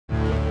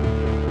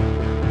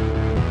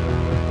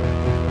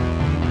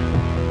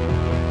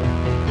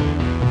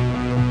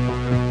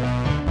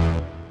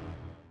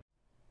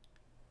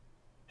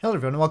Hello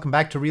everyone, and welcome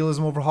back to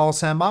Realism Overhaul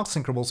Sandbox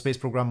in Kerbal Space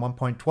Program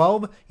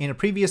 1.12. In a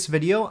previous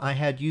video, I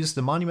had used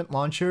the Monument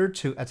Launcher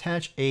to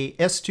attach a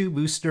S2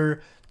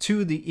 booster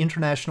to the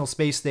International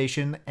Space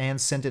Station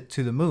and sent it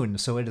to the Moon.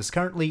 So it is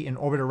currently in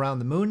orbit around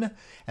the Moon,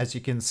 as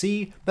you can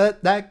see,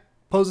 but that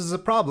poses a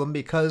problem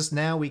because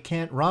now we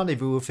can't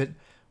rendezvous with it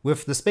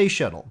with the Space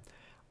Shuttle.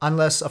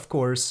 Unless, of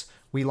course,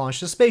 we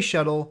launch the Space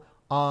Shuttle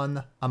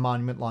on a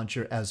Monument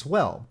Launcher as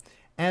well.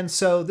 And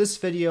so this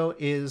video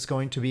is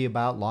going to be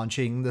about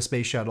launching the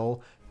Space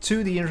Shuttle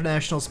to the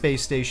International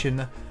Space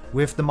Station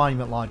with the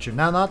Monument Launcher.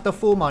 Now, not the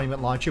full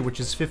Monument Launcher, which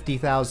is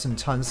 50,000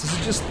 tons. This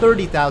is just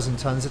 30,000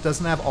 tons. It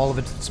doesn't have all of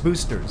its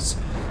boosters.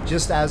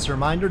 Just as a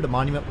reminder, the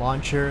Monument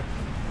Launcher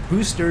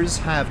boosters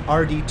have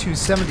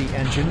RD-270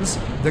 engines.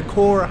 The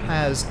core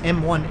has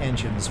M1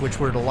 engines, which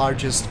were the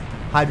largest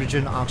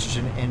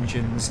hydrogen-oxygen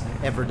engines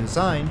ever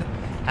designed.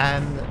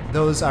 And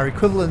those are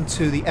equivalent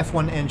to the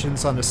F1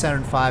 engines on the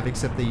Saturn V,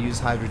 except they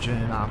use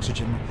hydrogen and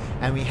oxygen.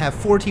 And we have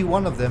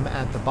 41 of them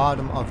at the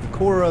bottom of the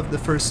core of the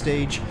first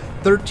stage,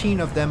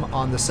 13 of them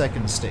on the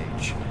second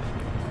stage.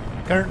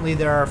 Currently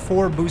there are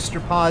 4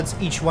 booster pods,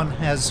 each one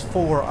has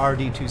 4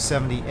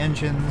 RD-270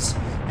 engines,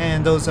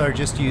 and those are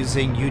just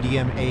using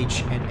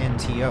UDMH and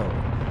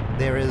NTO.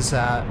 There is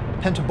a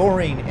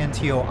pentaborane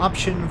NTO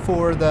option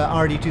for the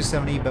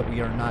RD-270, but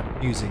we are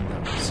not using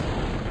those.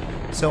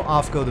 So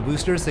off go the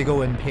boosters. They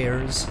go in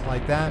pairs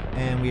like that,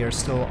 and we are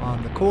still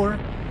on the core.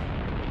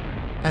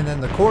 And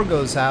then the core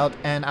goes out,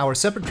 and our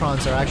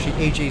Separatrons are actually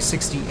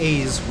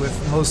AJ-60As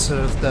with most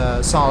of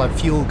the solid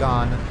fuel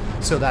gone,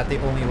 so that they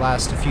only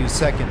last a few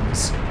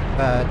seconds.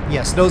 But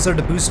yes, those are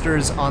the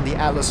boosters on the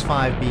Atlas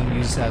V being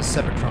used as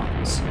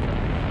Separatrons.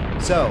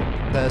 So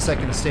the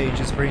second stage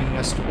is bringing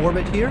us to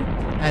orbit here,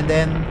 and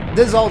then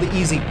this is all the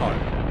easy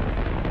part.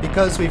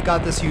 Because we've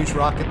got this huge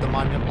rocket, the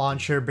Monument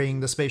Launcher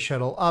bringing the Space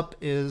Shuttle up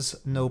is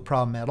no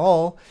problem at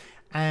all.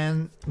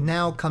 And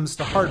now comes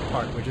the hard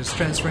part, which is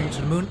transferring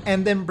to the Moon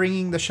and then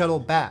bringing the shuttle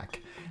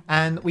back.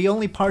 And we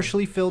only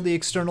partially filled the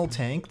external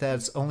tank,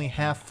 that's only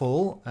half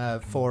full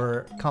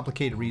for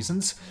complicated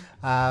reasons.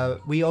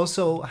 We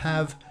also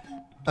have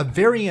a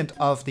variant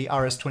of the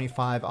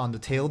RS-25 on the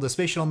tail. The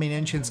Space Shuttle main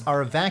engines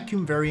are a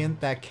vacuum variant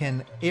that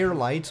can air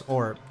light,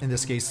 or in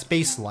this case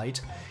space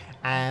light.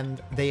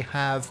 And they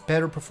have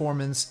better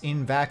performance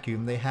in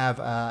vacuum. They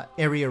have an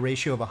area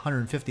ratio of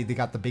 150. They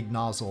got the big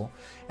nozzle.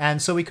 And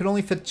so we could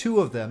only fit 2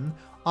 of them.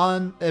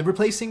 On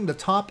replacing the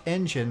top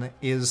engine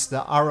is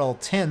the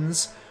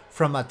RL-10s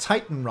from a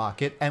Titan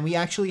rocket, and we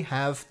actually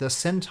have the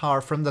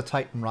Centaur from the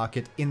Titan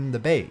rocket in the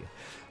bay.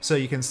 So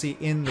you can see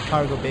in the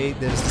cargo bay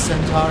there's the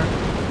Centaur,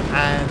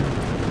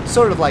 and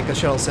sort of like a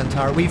shuttle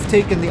Centaur. We've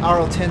taken the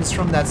RL-10s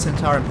from that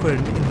Centaur and put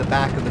it in the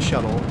back of the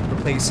shuttle,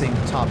 replacing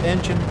the top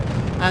engine.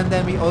 And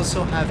then we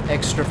also have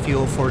extra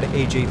fuel for the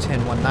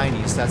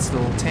AJ-10-190s. That's the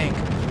little tank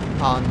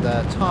on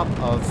the top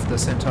of the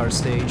Centaur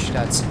stage.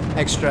 That's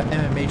extra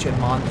MMH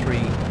and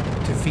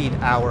Mon-3 to feed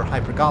our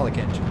hypergolic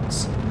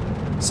engines.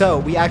 So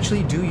we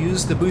actually do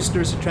use the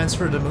boosters to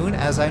transfer to the Moon.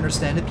 As I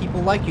understand it,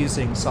 people like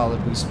using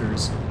solid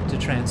boosters to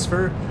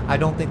transfer. I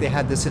don't think they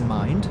had this in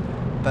mind,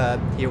 but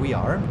here we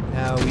are.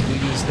 We do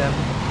use them,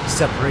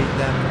 separate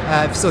them.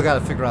 I've still got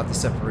to figure out the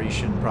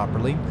separation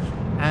properly.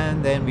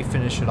 And then we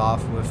finish it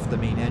off with the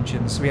main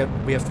engines. We have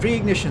 3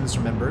 ignitions,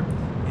 remember,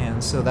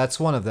 and so that's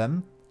one of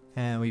them,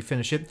 and we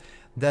finish it.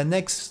 The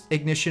next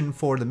ignition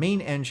for the main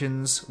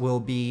engines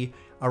will be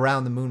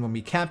around the Moon when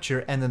we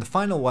capture, and then the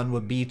final one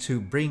would be to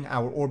bring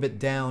our orbit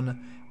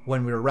down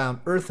when we're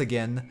around Earth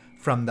again,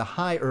 from the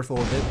high Earth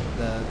orbit,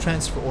 the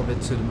transfer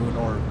orbit to the Moon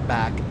or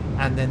back,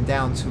 and then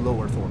down to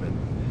low Earth orbit.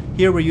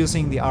 Here we're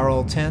using the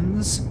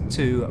RL-10s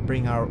to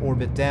bring our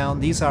orbit down.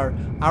 These are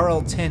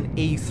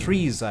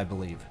RL-10A3s, I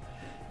believe.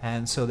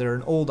 And so they're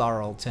an old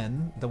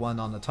RL-10, the one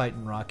on the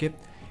Titan rocket,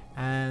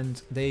 and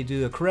they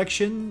do a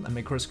correction, a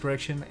mid-course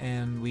correction,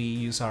 and we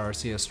use our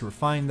RCS to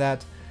refine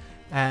that.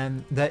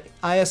 And the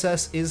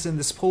ISS is in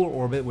this polar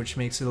orbit, which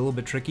makes it a little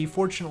bit tricky.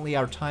 Fortunately,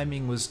 our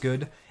timing was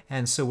good,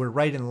 and so we're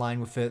right in line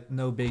with it.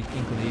 No big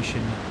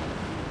inclination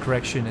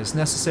correction is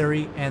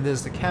necessary. And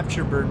there's the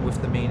capture burn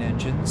with the main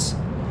engines,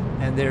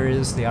 and there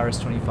is the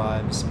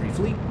RS-25s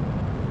briefly.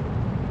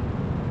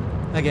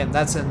 Again,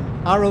 that's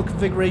an RO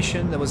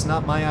configuration. That was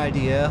not my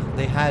idea.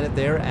 They had it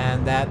there,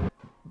 and that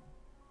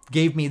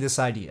gave me this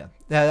idea,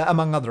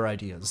 among other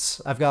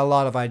ideas. I've got a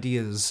lot of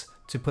ideas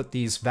to put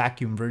these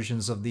vacuum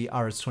versions of the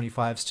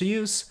RS-25s to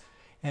use,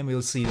 and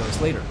we'll see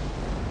those later,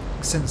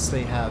 since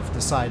they have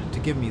decided to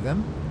give me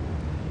them.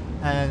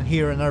 And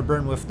here another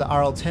burn with the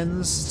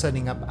RL-10s,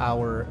 setting up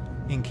our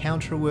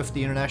encounter with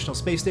the International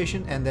Space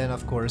Station, and then,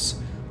 of course,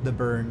 the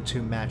burn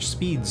to match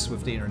speeds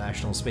with the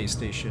International Space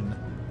Station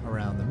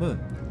around the Moon.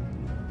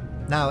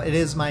 Now, it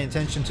is my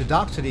intention to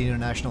dock to the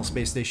International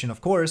Space Station, of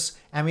course,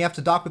 and we have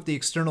to dock with the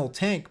external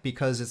tank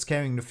because it's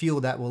carrying the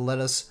fuel that will let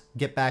us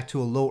get back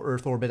to a low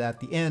Earth orbit at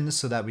the end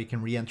so that we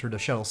can re-enter the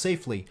shuttle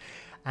safely.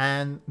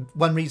 And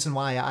one reason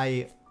why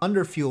I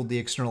underfueled the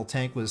external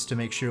tank was to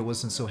make sure it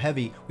wasn't so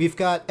heavy. We've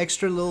got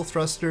extra little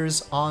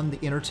thrusters on the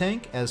inner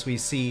tank, as we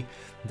see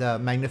the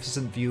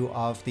magnificent view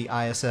of the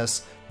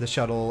ISS, the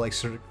shuttle,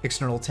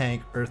 external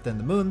tank, Earth, and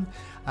the Moon.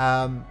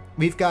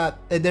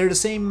 They're the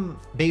same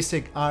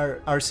basic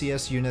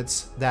RCS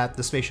units that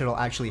the space shuttle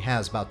actually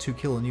has, about 2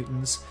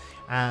 kilonewtons,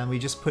 and we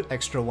just put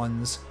extra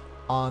ones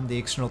on the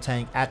external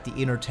tank at the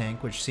inner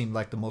tank, which seemed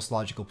like the most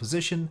logical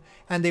position,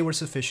 and they were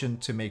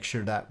sufficient to make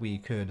sure that we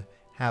could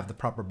have the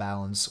proper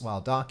balance while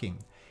docking.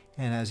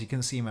 And as you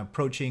can see, I'm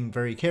approaching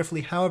very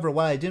carefully. However,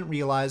 what I didn't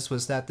realize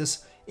was that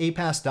this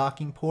APAS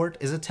docking port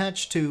is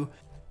attached to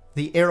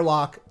the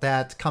airlock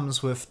that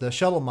comes with the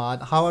shuttle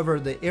mod.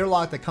 However, the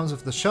airlock that comes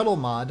with the shuttle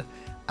mod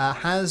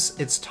has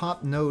its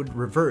top node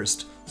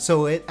reversed,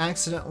 so it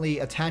accidentally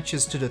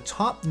attaches to the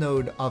top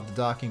node of the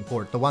docking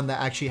port, the one that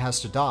actually has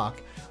to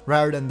dock,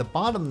 rather than the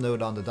bottom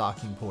node on the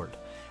docking port.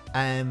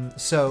 And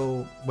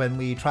so when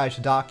we try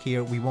to dock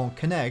here, we won't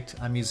connect.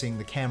 I'm using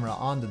the camera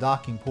on the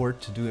docking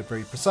port to do it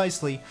very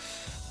precisely,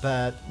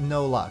 but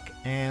no luck.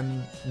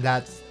 And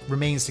that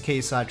remains the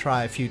case. I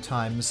try a few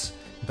times,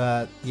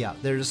 but yeah,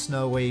 there's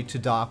no way to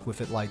dock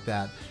with it like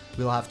that.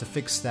 We'll have to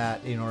fix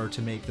that in order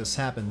to make this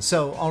happen.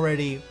 So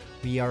already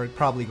we are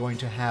probably going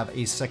to have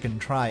a second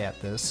try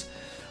at this.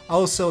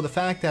 Also, the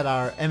fact that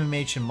our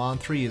MMH in Mon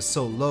 3 is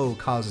so low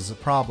causes a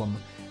problem.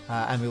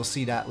 And we'll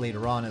see that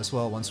later on as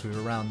well once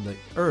we're around the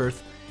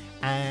Earth,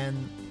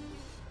 and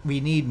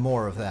we need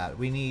more of that.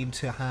 We need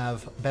to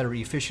have better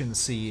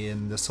efficiency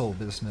in this whole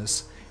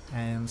business,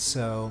 and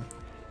so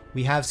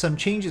we have some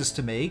changes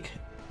to make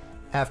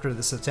after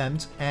this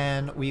attempt,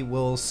 and we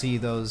will see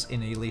those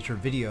in a later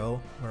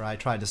video where I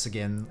try this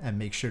again and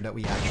make sure that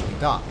we actually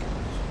dock.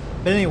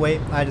 But anyway,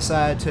 I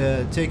decided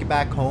to take it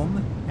back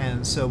home,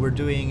 and so we're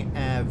doing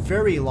a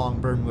very long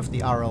burn with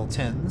the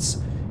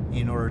RL-10s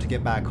in order to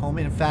get back home.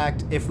 In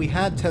fact, if we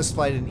had test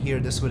flight in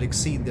here, this would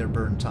exceed their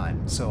burn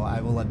time, so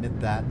I will admit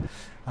that.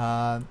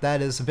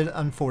 That is a bit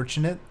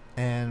unfortunate,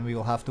 and we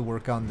will have to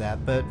work on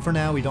that. But for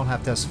now, we don't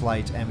have test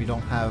flight, and we don't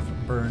have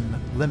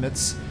burn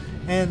limits,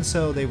 and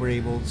so they were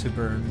able to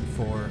burn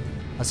for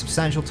a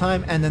substantial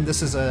time. And then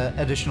this is an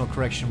additional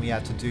correction we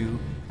had to do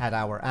at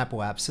our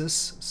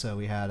apoapsis, so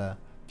we had a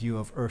view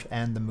of Earth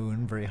and the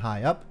Moon very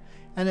high up,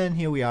 and then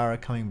here we are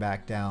coming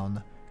back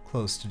down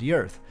close to the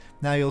Earth.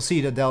 Now you'll see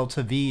the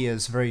delta V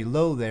is very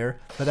low there,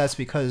 but that's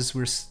because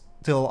we're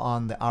still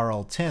on the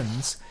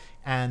RL-10s,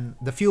 and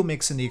the fuel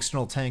mix in the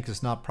external tank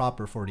is not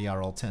proper for the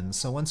RL-10s.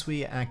 So once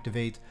we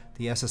activate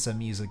the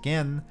SSMEs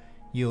again,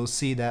 you'll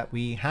see that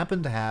we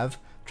happen to have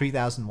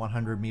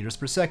 3,100 meters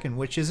per second,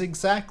 which is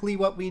exactly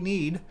what we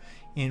need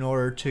in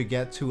order to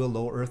get to a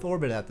low Earth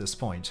orbit at this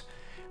point.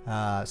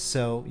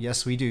 So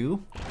yes, we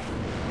do.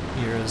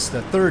 Here's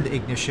the third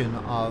ignition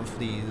of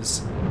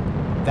these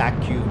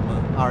vacuum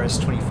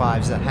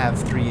RS-25s that have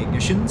 3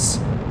 ignitions.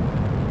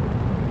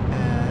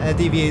 It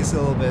deviates a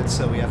little bit,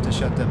 so we have to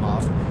shut them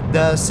off.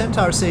 The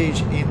Centaur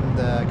Sage in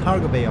the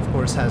cargo bay, of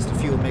course, has the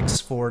fuel mix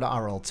for the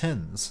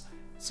RL-10s,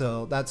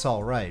 so that's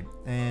alright.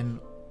 And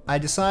I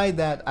decided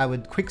that I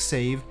would quick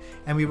save,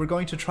 and we were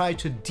going to try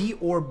to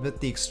deorbit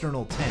the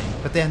external tank,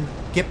 but then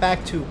get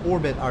back to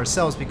orbit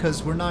ourselves,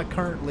 because we're not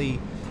currently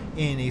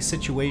in a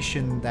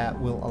situation that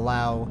will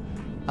allow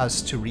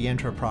us to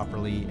re-enter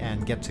properly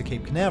and get to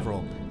Cape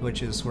Canaveral,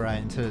 which is where I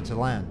intended to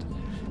land.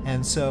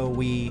 And so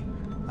we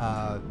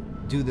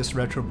do this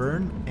retro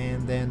burn,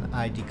 and then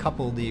I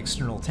decouple the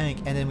external tank,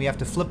 and then we have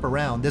to flip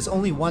around. There's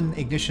only 1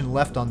 ignition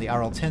left on the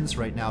RL-10s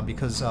right now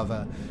because of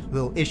a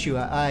little issue.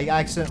 I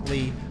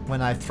accidentally,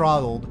 when I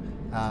throttled,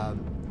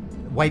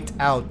 wiped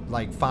out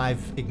like 5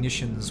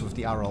 ignitions with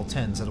the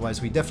RL-10s.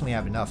 Otherwise we definitely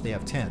have enough. They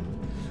have 10.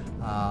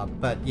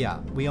 But yeah,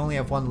 we only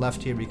have 1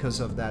 left here because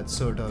of that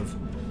sort of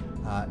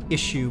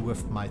issue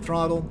with my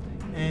throttle,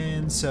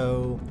 and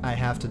so I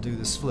have to do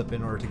this flip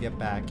in order to get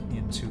back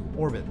into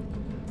orbit.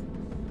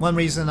 One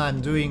reason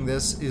I'm doing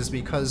this is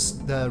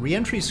because the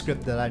reentry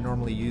script that I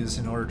normally use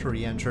in order to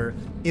re-enter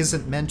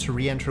isn't meant to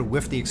re-enter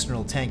with the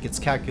external tank. Its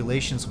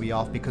calculations will be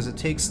off because it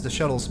takes the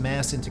shuttle's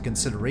mass into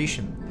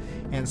consideration.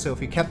 And so if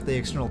we kept the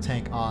external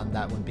tank on,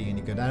 that wouldn't be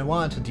any good. And I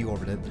wanted to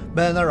deorbit it,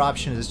 but another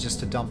option is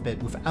just to dump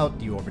it without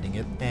deorbiting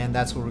it, and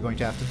that's what we're going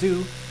to have to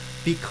do,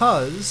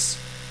 because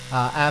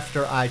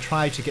after I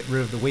try to get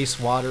rid of the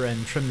wastewater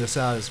and trim this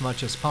out as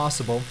much as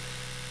possible,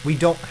 we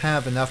don't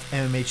have enough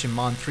MMH in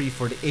Mon 3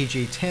 for the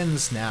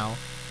AJ-10s now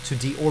to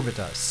deorbit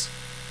us.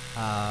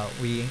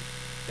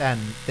 And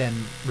then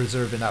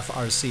reserve enough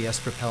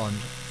RCS propellant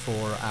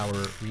for our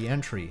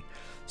re-entry.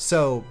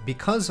 So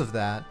because of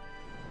that,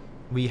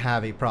 we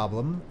have a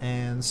problem,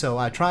 and so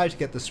I tried to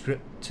get the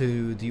script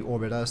to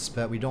deorbit us,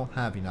 but we don't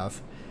have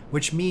enough,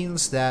 which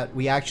means that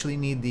we actually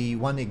need the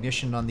 1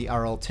 ignition on the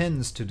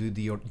RL-10s to do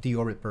the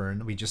deorbit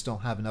burn. We just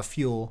don't have enough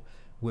fuel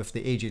with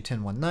the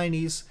AJ-10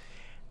 190s,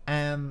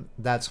 and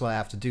that's what I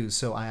have to do.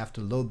 So I have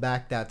to load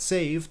back that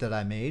save that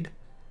I made,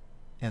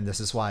 and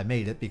this is why I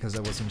made it, because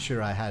I wasn't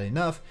sure I had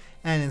enough,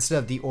 and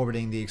instead of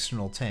deorbiting the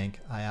external tank,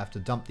 I have to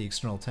dump the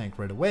external tank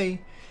right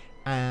away,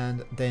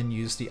 and then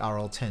use the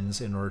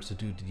RL-10s in order to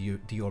do the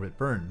deorbit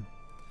burn.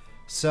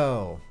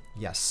 So,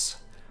 yes,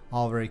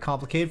 all very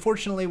complicated.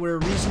 Fortunately, we're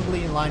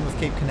reasonably in line with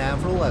Cape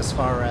Canaveral as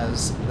far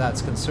as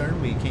that's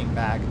concerned. We came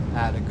back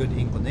at a good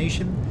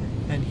inclination,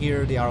 and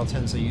here the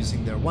RL-10s are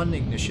using their one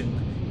ignition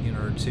in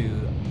order to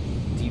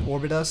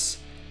deorbit us.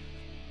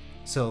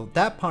 So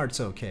that part's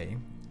okay.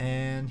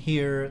 And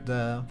here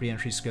the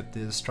reentry script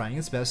is trying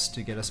its best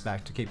to get us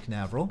back to Cape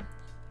Canaveral.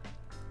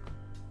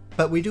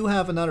 But we do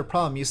have another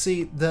problem. You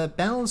see, the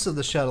balance of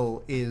the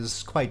shuttle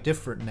is quite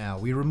different now.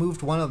 We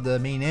removed one of the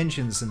main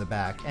engines in the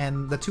back,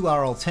 and the two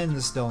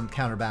RL-10s don't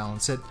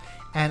counterbalance it.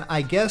 And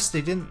I guess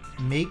they didn't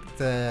make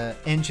the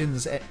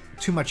engines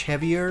too much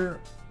heavier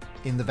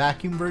in the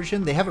vacuum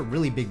version. They have a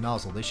really big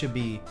nozzle. They should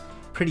be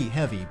pretty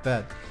heavy,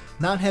 but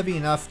not heavy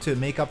enough to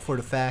make up for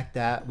the fact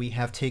that we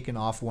have taken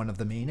off one of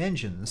the main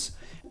engines.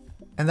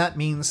 And that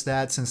means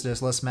that since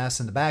there's less mass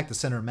in the back, the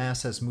center of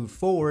mass has moved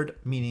forward,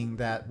 meaning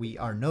that we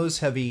are nose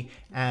heavy,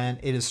 and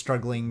it is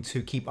struggling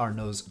to keep our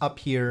nose up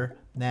here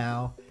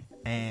now,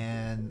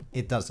 and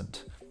it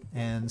doesn't.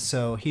 And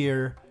so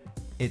here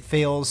it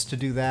fails to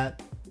do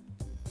that.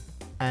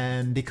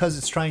 And because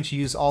it's trying to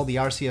use all the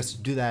RCS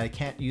to do that, it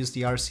can't use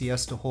the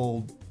RCS to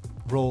hold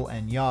roll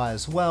and yaw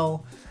as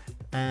well,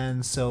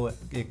 and so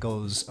it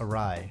goes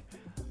awry.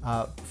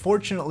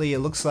 Fortunately, it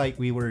looks like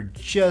we were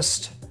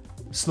just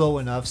slow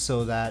enough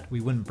so that we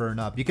wouldn't burn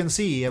up. You can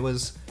see it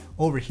was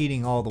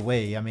overheating all the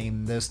way. I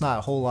mean, there's not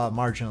a whole lot of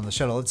margin on the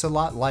shuttle. It's a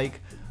lot like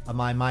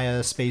my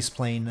Maya space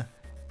plane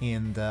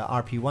in the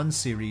RP1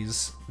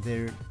 series.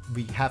 There,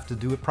 we have to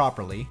do it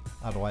properly,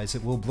 otherwise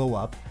it will blow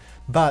up.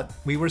 But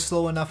we were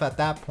slow enough at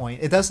that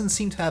point. It doesn't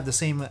seem to have the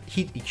same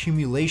heat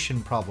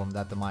accumulation problem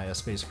that the Maya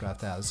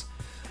spacecraft has.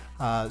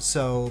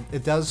 So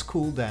it does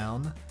cool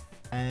down,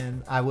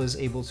 and I was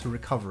able to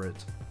recover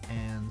it.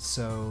 And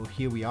so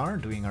here we are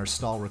doing our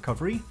stall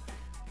recovery.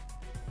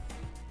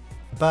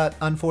 But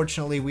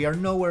unfortunately, we are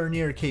nowhere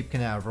near Cape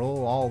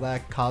Canaveral. All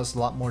that caused a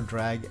lot more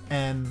drag,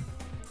 and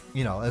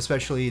you know,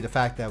 especially the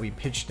fact that we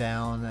pitched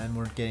down and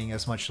weren't getting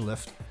as much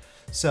lift.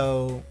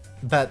 So,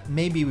 but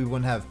maybe we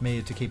wouldn't have made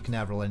it to Cape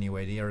Canaveral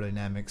anyway. The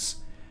aerodynamics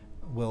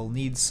will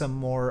need some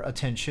more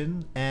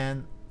attention.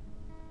 And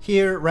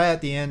here, right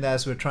at the end,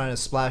 as we're trying to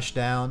splash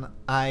down,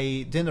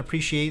 I didn't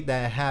appreciate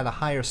that it had a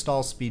higher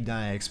stall speed than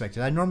I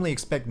expected. I normally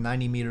expect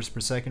 90 meters per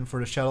second for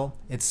the shuttle.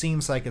 It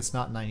seems like it's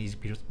not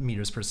 90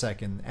 meters per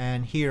second,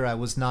 and here I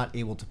was not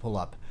able to pull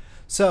up.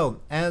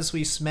 So, as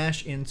we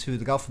smash into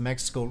the Gulf of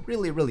Mexico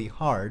really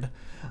hard,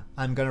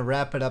 I'm going to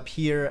wrap it up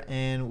here,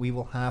 and we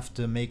will have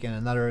to make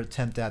another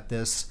attempt at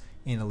this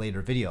in a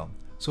later video.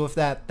 So with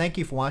that, thank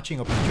you for watching.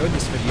 Hope you enjoyed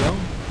this video.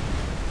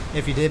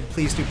 If you did,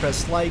 please do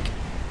press like.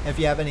 If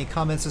you have any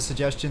comments or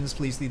suggestions,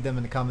 please leave them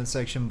in the comment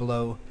section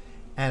below,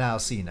 and I'll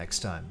see you next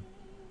time.